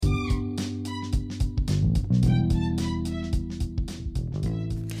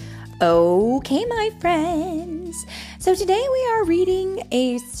Okay, my friends. So today we are reading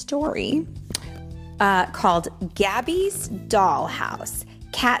a story called Gabby's Dollhouse,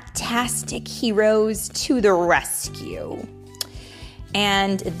 Cat-tastic Heroes to the Rescue.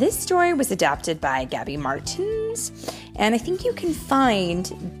 And this story was adapted by Gabby Martins, and I think you can find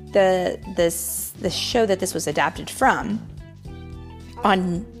the show that this was adapted from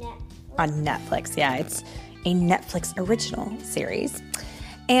on Netflix. Yeah, it's a Netflix original series.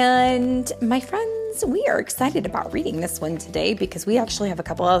 And my friends, we are excited about reading this one today because we actually have a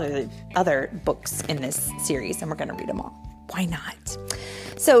couple other books in this series, and we're going to read them all. Why not?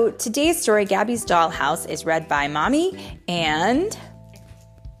 So today's story, Gabby's Dollhouse, is read by Mommy and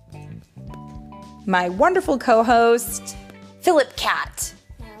my wonderful co-host, Philip Cat.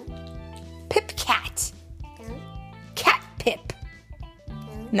 No. Pip Cat. No. Cat Pip. No.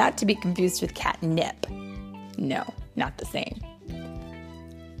 Not to be confused with catnip. No, not the same.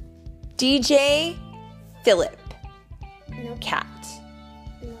 DJ Philip No. Cat.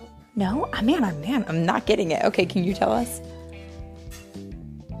 No. No? I'm not getting it. Okay, can you tell us?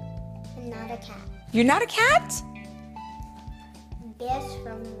 I'm not a cat. You're not a cat? Guess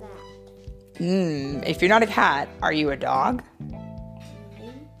from that. If you're not a cat, are you a dog?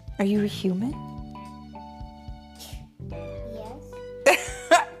 Mm-hmm. Are you a human? Yes.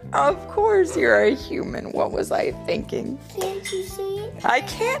 Of course you're a human. What was I thinking? Can't you see it? I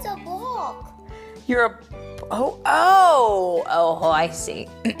can't. It's a block. You're a... Oh, I see.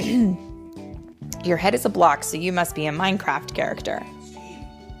 Your head is a block, so you must be a Minecraft character.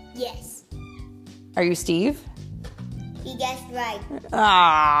 Yes. Are you Steve? You guessed right.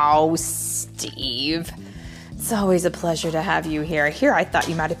 Oh, Steve. It's always a pleasure to have you here. Here, I thought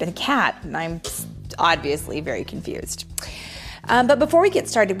you might have been a cat, and I'm obviously very confused. But before we get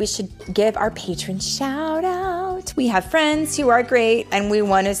started, we should give our patron shout out. We have friends who are great, and we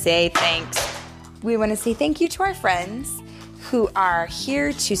want to say thanks. We want to say thank you to our friends who are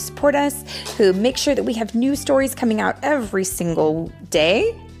here to support us, who make sure that we have new stories coming out every single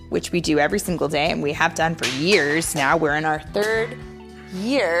day, which we do every single day, and we have done for years now. We're in our 3rd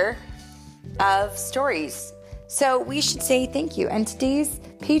year of stories. So we should say thank you. And today's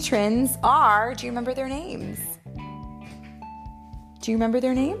patrons are, do you remember their names? Do you remember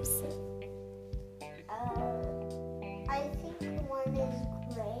their names? I think one is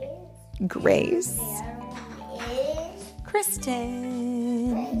Grace. Grace. The other one is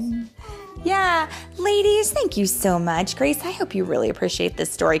Kristen. Yeah, ladies, thank you so much. Grace, I hope you really appreciate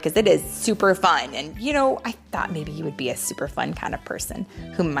this story because it is super fun. And, I thought maybe you would be a super fun kind of person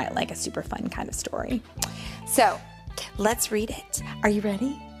who might like a super fun kind of story. So, let's read it. Are you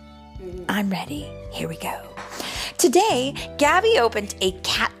ready? I'm ready. Here we go. Today, Gabby opened a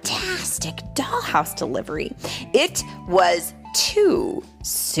cat-tastic dollhouse delivery. It was 2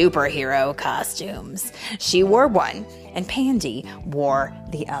 superhero costumes. She wore one, and Pandy wore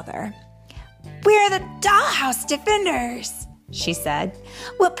the other. "We're the Dollhouse Defenders," she said.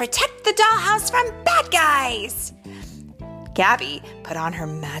 "We'll protect the dollhouse from bad guys." Gabby put on her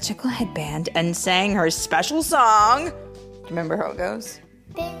magical headband and sang her special song. Do you remember how it goes?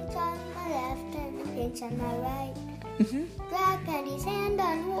 Pinch on my left and pinch on my right. Mm-hmm. Grab Pandy's hand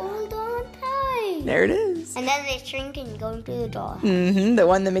and hold on tight. There it is. And then they shrink and go into the door. Mm-hmm. The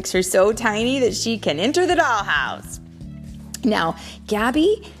one that makes her so tiny that she can enter the dollhouse. Now,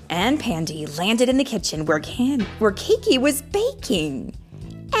 Gabby and Pandy landed in the kitchen where Keiki was baking.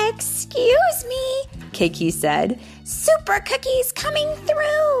 "Excuse me," Keiki said. "Super cookies coming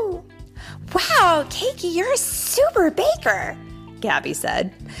through." "Wow, Keiki, you're a super baker," Gabby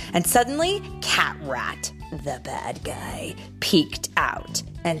said. And suddenly, CatRat, the bad guy, peeked out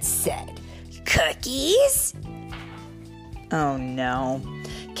and said, "Cookies?" Oh no.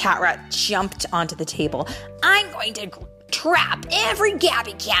 CatRat jumped onto the table. "I'm going to trap every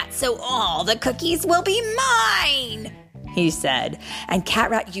Gabby cat so all the cookies will be mine," he said. And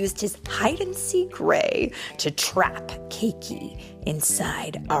CatRat used his hide-and-seek ray to trap Keiki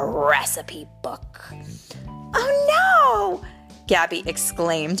inside a recipe book. "Oh no!" Gabby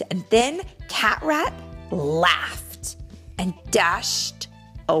exclaimed, and then CatRat laughed and dashed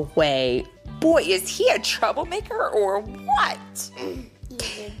away. Boy, is he a troublemaker or what?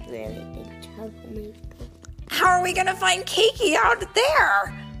 He's a really big troublemaker. "How are we going to find Keiki out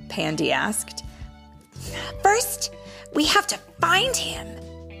there?" Pandy asked. "First, we have to find him,"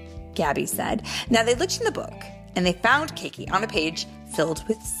 Gabby said. Now they looked in the book, and they found Keiki on a page filled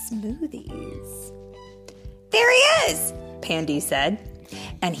with smoothies. "There he is," Pandy said,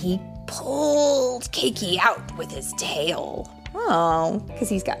 and he pulled Keiki out with his tail. Oh, because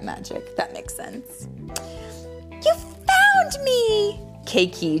he's got magic. That makes sense. "You found found me!"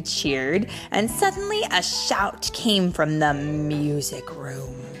 Keiki cheered, and suddenly a shout came from the music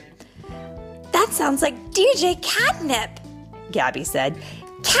room. "That sounds like DJ Catnip," Gabby said.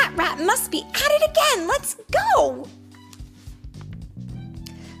 "CatRat must be at it again. Let's go."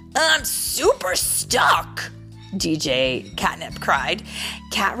 "I'm super stuck," DJ Catnip cried.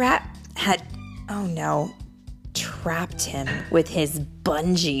 CatRat had, trapped him with his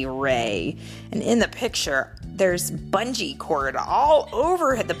bungee ray. And in the picture, there's bungee cord all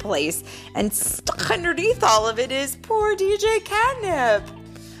over the place, and stuck underneath all of it is poor DJ Catnip.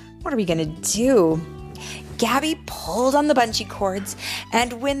 What are we gonna do? Gabby pulled on the bungee cords,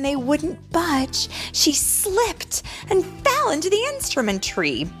 and when they wouldn't budge, she slipped and fell into the instrument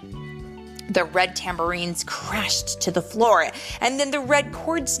tree. The red tambourines crashed to the floor, and then the red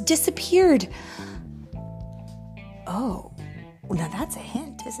cords disappeared. Oh, now that's a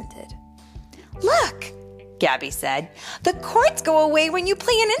hint, isn't it? "Look," Gabby said. "The cords go away when you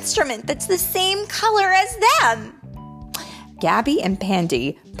play an instrument that's the same color as them." Gabby and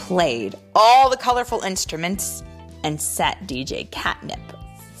Pandy played all the colorful instruments and set DJ Catnip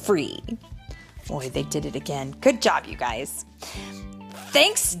free. Boy, they did it again. Good job, you guys.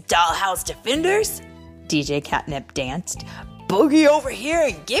 "Thanks, Dollhouse Defenders," DJ Catnip danced. "Boogie over here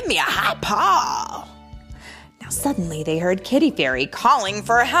and give me a high paw." Now suddenly they heard Kitty Fairy calling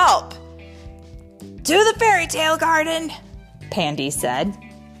for help. "To the fairy tale garden," Pandy said.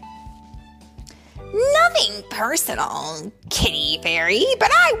 "Nothing personal, Kitty Fairy,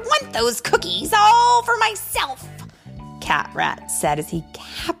 but I want those cookies all for myself," CatRat said as he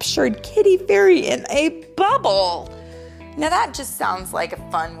captured Kitty Fairy in a bubble. Now that just sounds like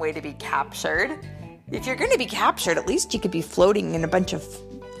a fun way to be captured. If you're going to be captured, at least you could be floating in a bunch of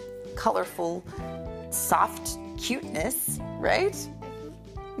colorful, soft cuteness, right?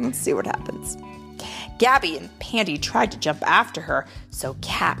 Let's see what happens. Gabby and Pandy tried to jump after her, so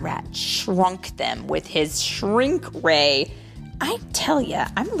CatRat shrunk them with his shrink ray. I tell ya,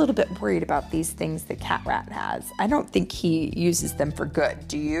 I'm a little bit worried about these things that CatRat has. I don't think he uses them for good.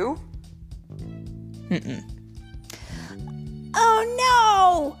 Do you? "Oh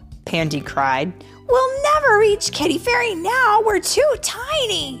no!" Pandy cried. "We'll never reach Kitty Fairy now. We're too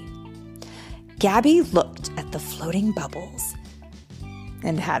tiny." Gabby looked at the floating bubbles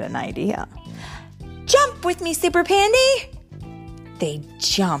and had an idea. "Jump with me, Super Pandy!" They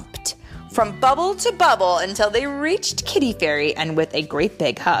jumped from bubble to bubble until they reached Kitty Fairy, and with a great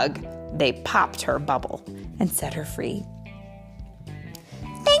big hug, they popped her bubble and set her free.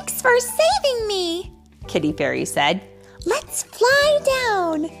 "Thanks for saving me," Kitty Fairy said. "Let's fly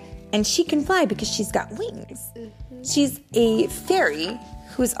down." And she can fly because she's got wings. She's a fairy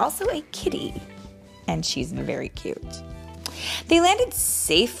who's also a kitty, and she's very cute. They landed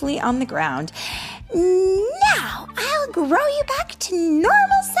safely on the ground. "Now I'll grow you back to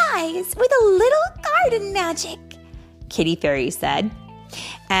normal size with a little garden magic," Kitty Fairy said.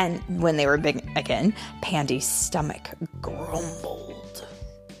 And when they were big again, Pandy's stomach grumbled.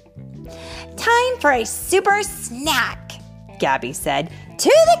 "Time for a super snack," Gabby said. "To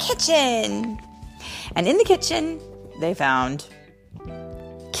the kitchen." And in the kitchen, they found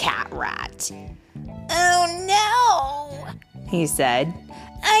CatRat. "Oh no," he said.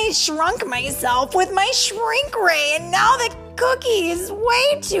 "I shrunk myself with my shrink ray, and now the cookie is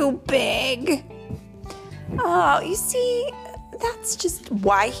way too big." Oh, you see, that's just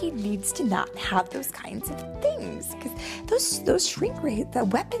why he needs to not have those kinds of things. Because those shrink ray, the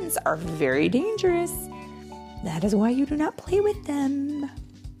weapons are very dangerous. That is why you do not play with them.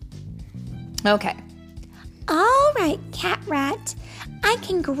 Okay. "All right, CatRat. I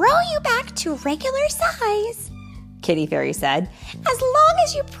can grow you back to regular size," Kitty Fairy said. "as long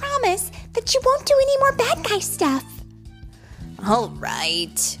as you promise that you won't do any more bad guy stuff." All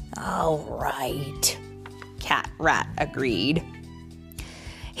right, CatRat agreed.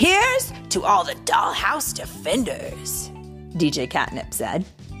 "Here's to all the Dollhouse Defenders," DJ Catnip said.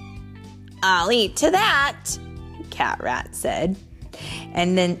 "I'll eat to that," CatRat said.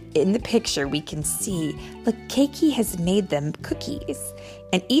 And then in the picture we can see, look, Keiki has made them cookies,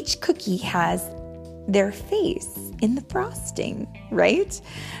 and each cookie has their face in the frosting, right?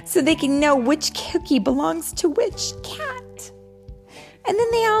 So they can know which cookie belongs to which cat. And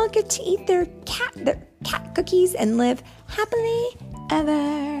then they all get to eat their cat cookies and live happily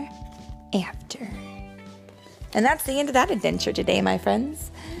ever after. And that's the end of that adventure today, my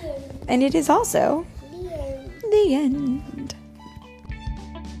friends. And it is also the end.